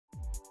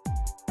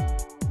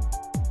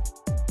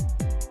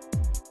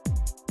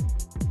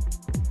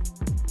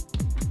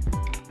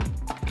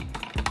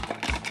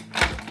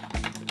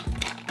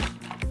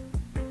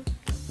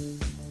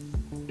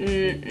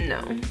No.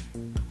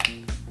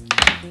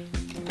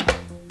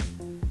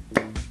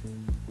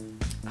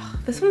 Oh,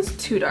 this one's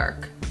too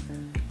dark.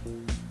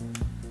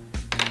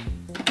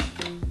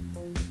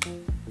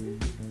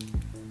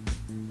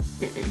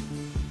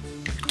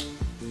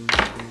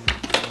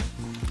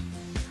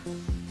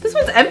 This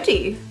one's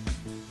empty.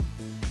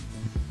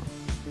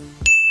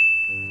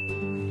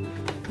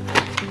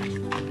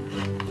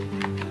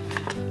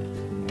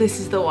 This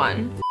is the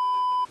one.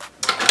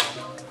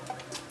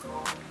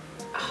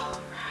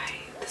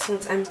 Alright, this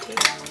one's empty.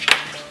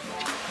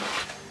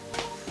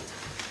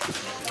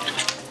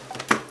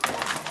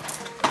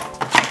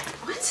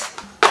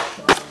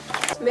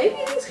 What? Maybe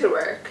these could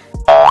work.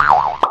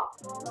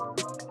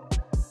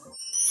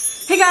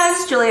 Hey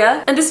guys, it's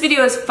Julia, and this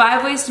video is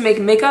 5 ways to make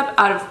makeup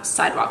out of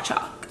sidewalk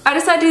chalk. I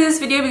decided to do this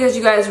video because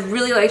you guys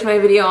really liked my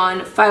video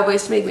on 5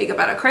 ways to make makeup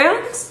out of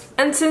crayons.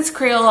 And since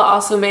Crayola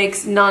also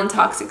makes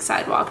non-toxic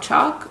sidewalk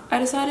chalk, I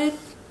decided,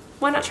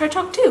 why not try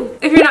chalk too?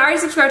 If you're not already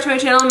subscribed to my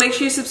channel, make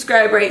sure you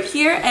subscribe right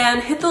here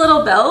and hit the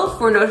little bell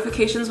for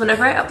notifications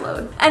whenever I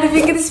upload. And if you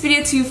can get this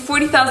video to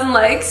 40,000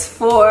 likes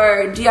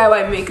for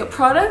DIY makeup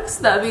products,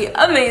 that'd be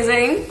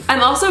amazing.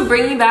 I'm also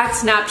bringing back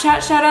Snapchat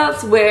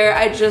shoutouts where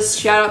I just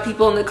shout out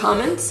people in the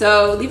comments,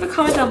 so leave a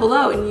comment down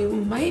below and you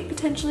might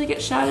potentially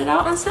get shouted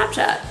out on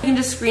Snapchat. You can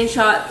just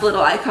screenshot the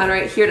little icon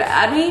right here to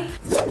add me.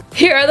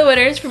 Here are the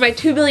winners for my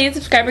 2 million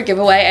subscriber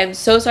giveaway. I'm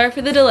so sorry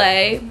for the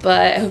delay,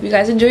 but I hope you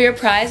guys enjoy your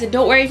prize, and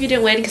don't worry if you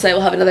didn't win because I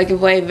will have another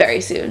giveaway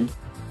very soon.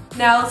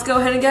 Now let's go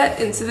ahead and get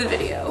into the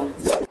video.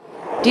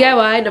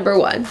 DIY number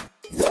 1,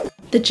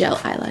 the gel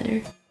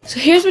eyeliner. So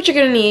here's what you're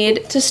gonna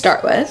need to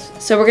start with.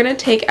 So we're gonna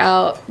take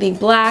out the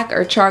black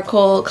or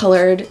charcoal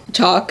colored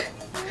chalk,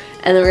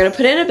 and then we're gonna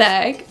put it in a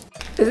bag.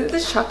 Isn't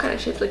this chalk kind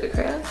of shaped like a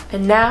crayon?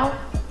 And now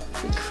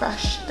we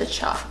crush the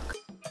chalk.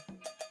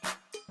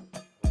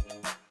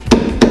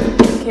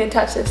 Can't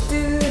touch this.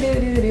 Do, do,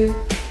 do, do.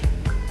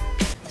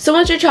 So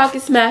once your chalk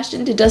is smashed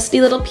into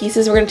dusty little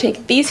pieces, we're going to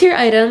take these here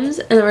items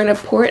and then we're going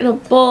to pour it in a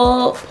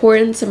bowl, pour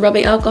in some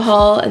rubbing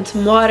alcohol and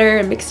some water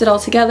and mix it all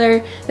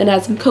together, then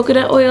add some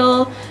coconut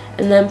oil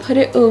and then put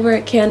it over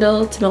a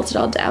candle to melt it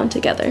all down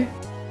together.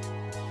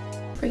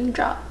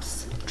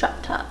 Raindrops,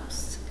 drop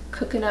tops,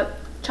 cooking up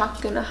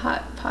chalk in a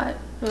hot pot.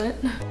 What?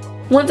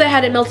 Once I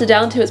had it melted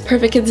down to its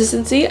perfect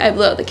consistency, I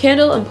blew out the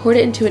candle and poured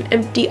it into an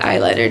empty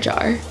eyeliner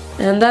jar.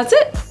 And that's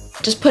it.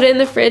 Just put it in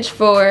the fridge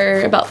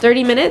for about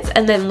 30 minutes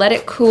and then let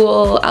it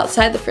cool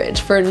outside the fridge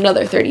for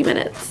another 30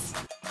 minutes.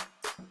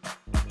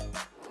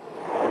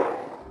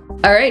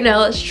 Alright, now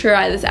let's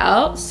try this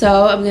out.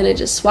 So I'm gonna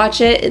just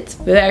swatch it. It's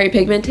very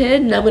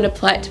pigmented and I'm gonna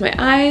apply it to my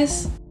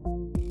eyes.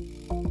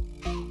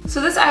 So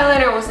this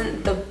eyeliner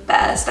wasn't the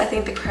best. I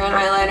think the crayon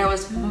eyeliner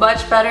was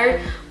much better,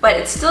 but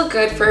it's still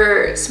good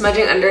for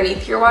smudging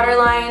underneath your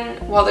waterline,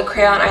 while the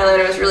crayon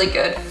eyeliner is really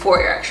good for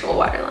your actual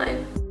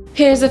waterline.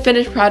 Here's the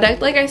finished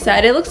product. Like I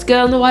said, it looks good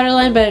on the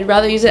waterline, but I'd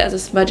rather use it as a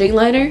smudging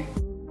liner.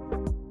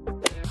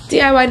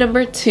 DIY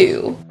number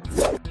 2,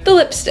 the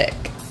lipstick.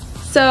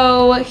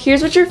 So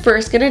here's what you're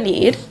first gonna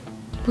need.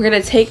 We're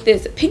gonna take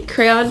this pink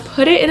crayon,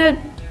 put it in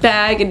a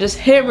bag, and just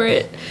hammer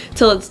it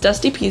till it's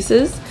dusty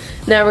pieces.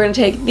 Now we're gonna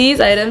take these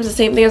items, the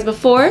same thing as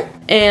before,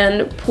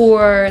 and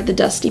pour the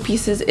dusty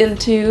pieces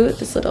into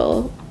this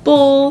little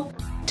bowl.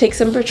 Take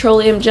some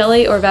petroleum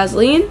jelly or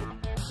Vaseline,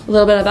 a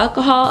little bit of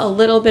alcohol, a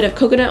little bit of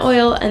coconut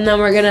oil, and then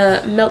we're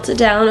gonna melt it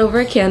down over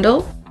a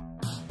candle.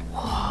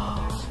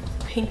 Whoa,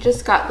 pink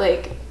just got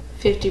like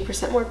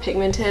 50% more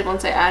pigmented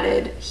once I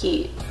added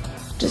heat.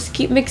 Just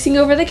keep mixing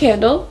over the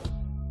candle.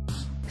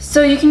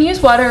 So you can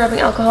use water rubbing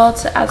alcohol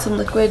to add some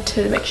liquid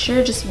to the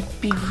mixture. Just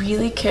be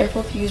really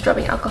careful if you use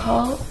rubbing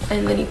alcohol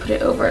and then you put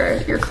it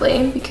over your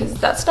flame because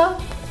that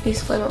stuff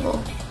is flammable.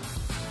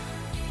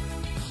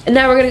 And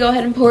now we're gonna go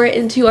ahead and pour it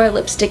into our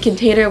lipstick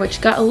container,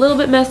 which got a little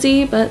bit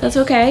messy, but that's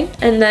okay.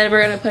 And then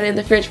we're gonna put it in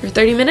the fridge for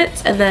 30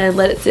 minutes and then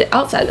let it sit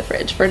outside the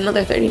fridge for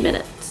another 30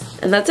 minutes.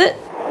 And that's it.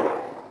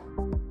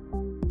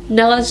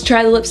 Now let's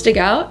try the lipstick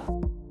out.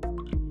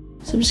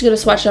 So I'm just gonna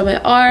swatch it on my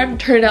arm.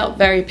 Turned out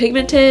very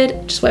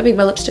pigmented. Just wiping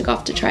my lipstick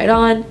off to try it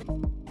on.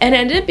 And it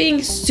ended up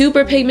being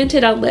super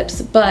pigmented on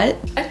lips, but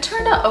it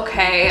turned out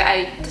okay.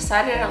 I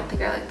decided I don't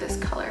think I like this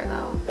color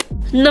though.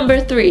 Number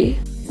 3,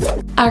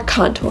 our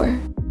contour.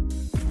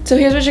 So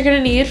here's what you're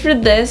gonna need for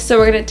this. So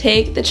we're gonna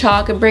take the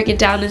chalk and break it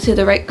down into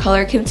the right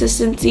color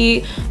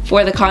consistency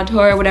for the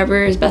contour,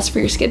 whatever is best for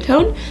your skin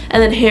tone,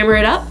 and then hammer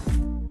it up.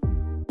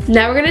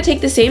 Now we're gonna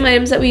take the same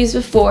items that we used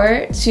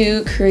before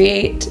to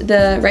create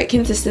the right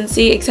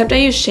consistency, except I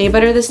used shea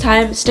butter this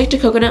time. Stick to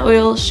coconut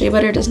oil, shea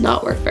butter does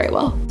not work very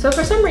well. So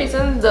for some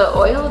reason, the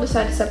oil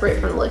decided to separate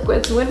from the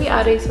liquid, so I'm gonna be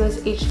adding some of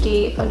this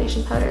HD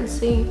foundation powder and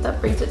see if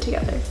that brings it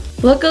together.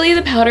 Luckily,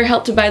 the powder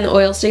helped to bind the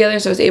oils together,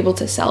 so I was able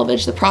to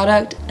salvage the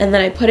product, and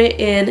then I put it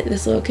in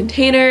this little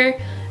container,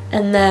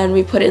 and then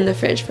we put it in the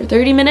fridge for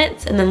 30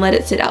 minutes, and then let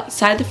it sit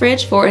outside the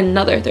fridge for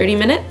another 30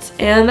 minutes,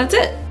 and that's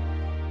it.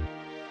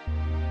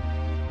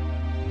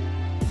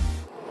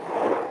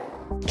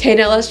 Okay,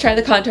 now let's try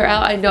the contour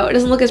out. I know it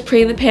doesn't look as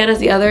pretty in the pan as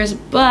the others,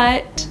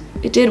 but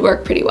it did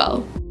work pretty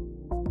well.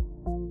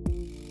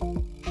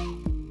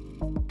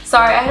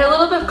 Sorry, I had a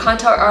little bit of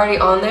contour already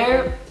on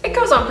there. It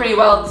goes on pretty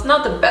well. It's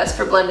not the best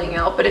for blending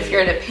out, but if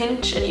you're in a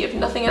pinch and you have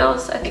nothing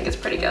else, I think it's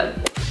pretty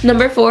good.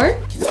 Number 4,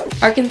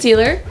 our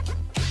concealer.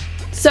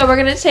 So we're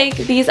gonna take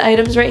these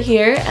items right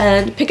here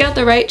and pick out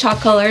the right chalk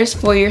colors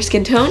for your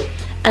skin tone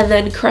and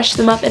then crush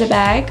them up in a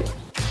bag.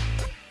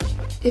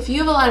 If you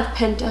have a lot of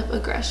pent-up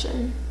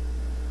aggression,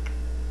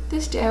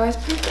 this DIY is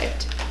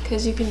perfect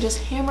because you can just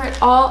hammer it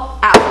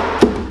all out.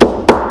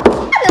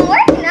 I've been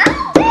working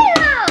all day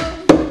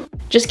long.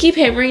 Just keep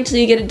hammering until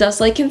you get a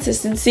dust-like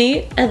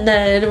consistency, and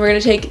then we're gonna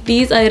take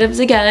these items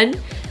again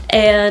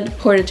and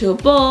pour it into a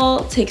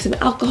bowl, take some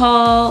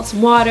alcohol,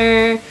 some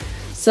water,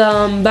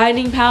 some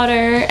binding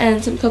powder,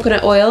 and some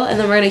coconut oil, and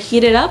then we're gonna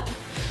heat it up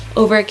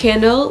over a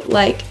candle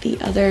like the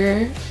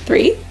other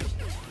 3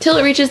 till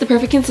it reaches the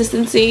perfect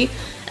consistency,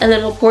 and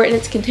then we'll pour it in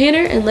its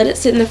container and let it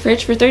sit in the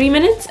fridge for 30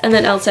 minutes and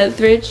then outside the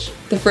fridge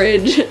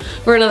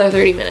for another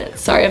 30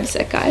 minutes. Sorry, I'm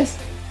sick, guys.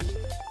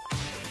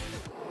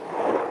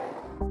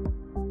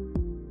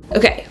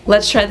 Okay,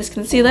 let's try this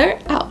concealer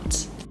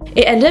out.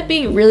 It ended up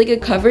being really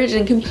good coverage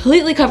and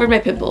completely covered my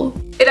pimple.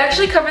 It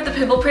actually covered the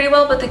pimple pretty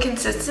well, but the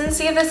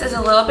consistency of this is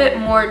a little bit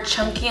more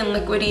chunky and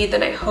liquidy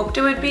than I hoped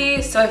it would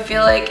be, so I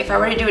feel like if I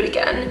were to do it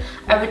again,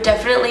 I would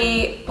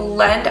definitely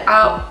blend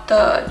out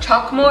the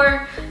chalk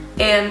more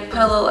and put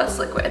a little less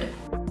liquid.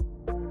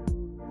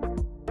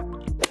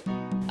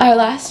 Our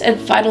last and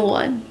final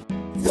one,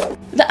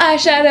 the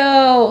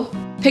eyeshadow.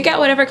 Pick out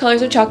whatever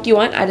colors of chalk you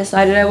want. I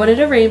decided I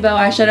wanted a rainbow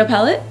eyeshadow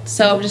palette,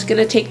 so I'm just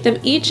gonna take them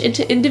each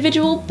into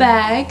individual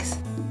bags,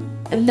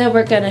 and then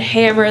we're gonna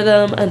hammer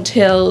them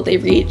until they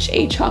reach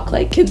a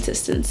chalk-like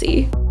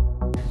consistency.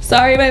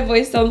 Sorry, my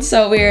voice sounds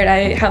so weird.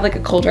 I have like a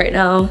cold right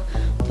now,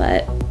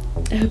 but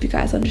I hope you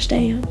guys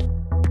understand.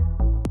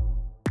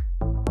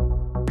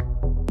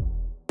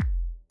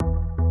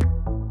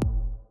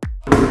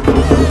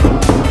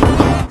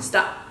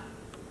 Stop.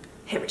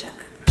 Hammer time.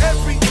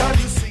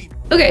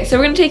 Okay, so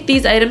we're gonna take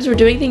these items. We're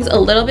doing things a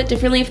little bit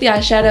differently with the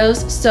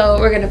eyeshadows. So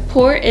we're gonna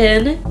pour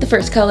in the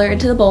first color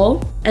into the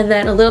bowl, and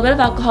then a little bit of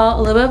alcohol,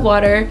 a little bit of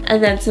water,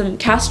 and then some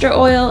castor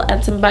oil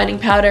and some binding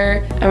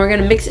powder, and we're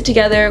gonna mix it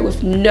together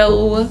with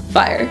no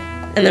fire.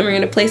 And then we're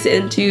gonna place it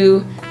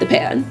into the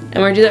pan.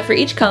 And we're gonna do that for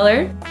each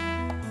color.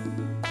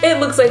 It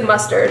looks like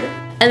mustard.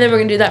 And then we're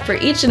gonna do that for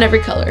each and every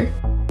color.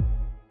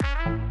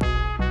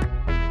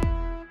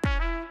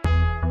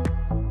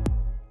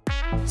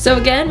 So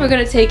again, we're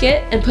gonna take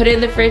it and put it in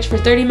the fridge for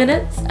 30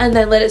 minutes and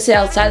then let it sit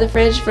outside the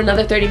fridge for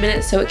another 30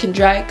 minutes so it can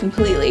dry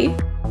completely.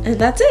 And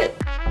that's it.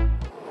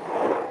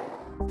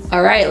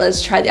 All right,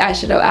 let's try the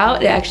eyeshadow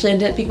out. It actually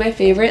ended up being my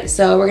favorite,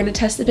 so we're gonna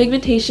test the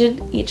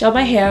pigmentation, each on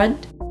my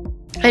hand.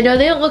 I know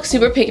they don't look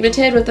super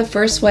pigmented with the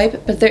first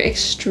swipe, but they're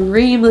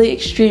extremely,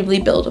 extremely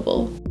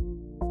buildable.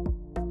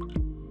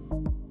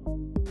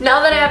 Now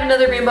that I have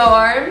another rainbow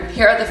arm,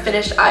 here are the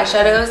finished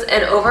eyeshadows,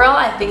 and overall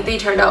I think they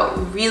turned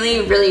out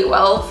really, really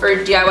well for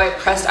DIY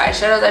pressed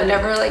eyeshadows. I've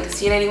never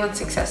seen anyone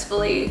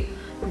successfully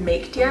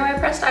make DIY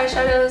pressed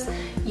eyeshadows.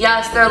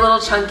 Yes, they're a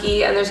little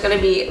chunky and there's going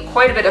to be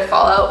quite a bit of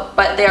fallout,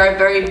 but they are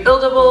very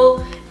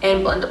buildable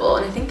and blendable,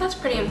 and I think that's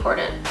pretty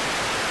important.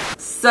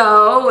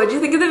 So, what did you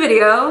think of the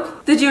video?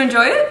 Did you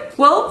enjoy it?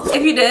 Well,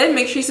 if you did,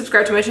 make sure you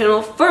subscribe to my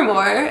channel for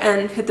more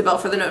and hit the bell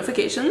for the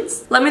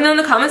notifications. Let me know in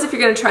the comments if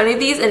you're gonna try any of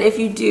these, and if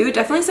you do,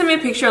 definitely send me a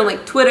picture on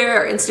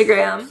Twitter or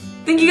Instagram.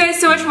 Thank you guys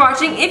so much for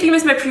watching. If you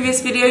missed my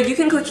previous video, you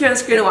can click here on the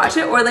screen to watch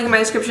it, or link in my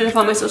description to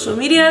follow my social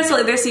media, so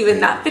either see you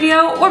in that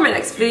video or my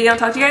next video. I'll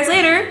talk to you guys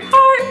later.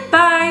 Heart,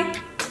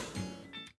 bye!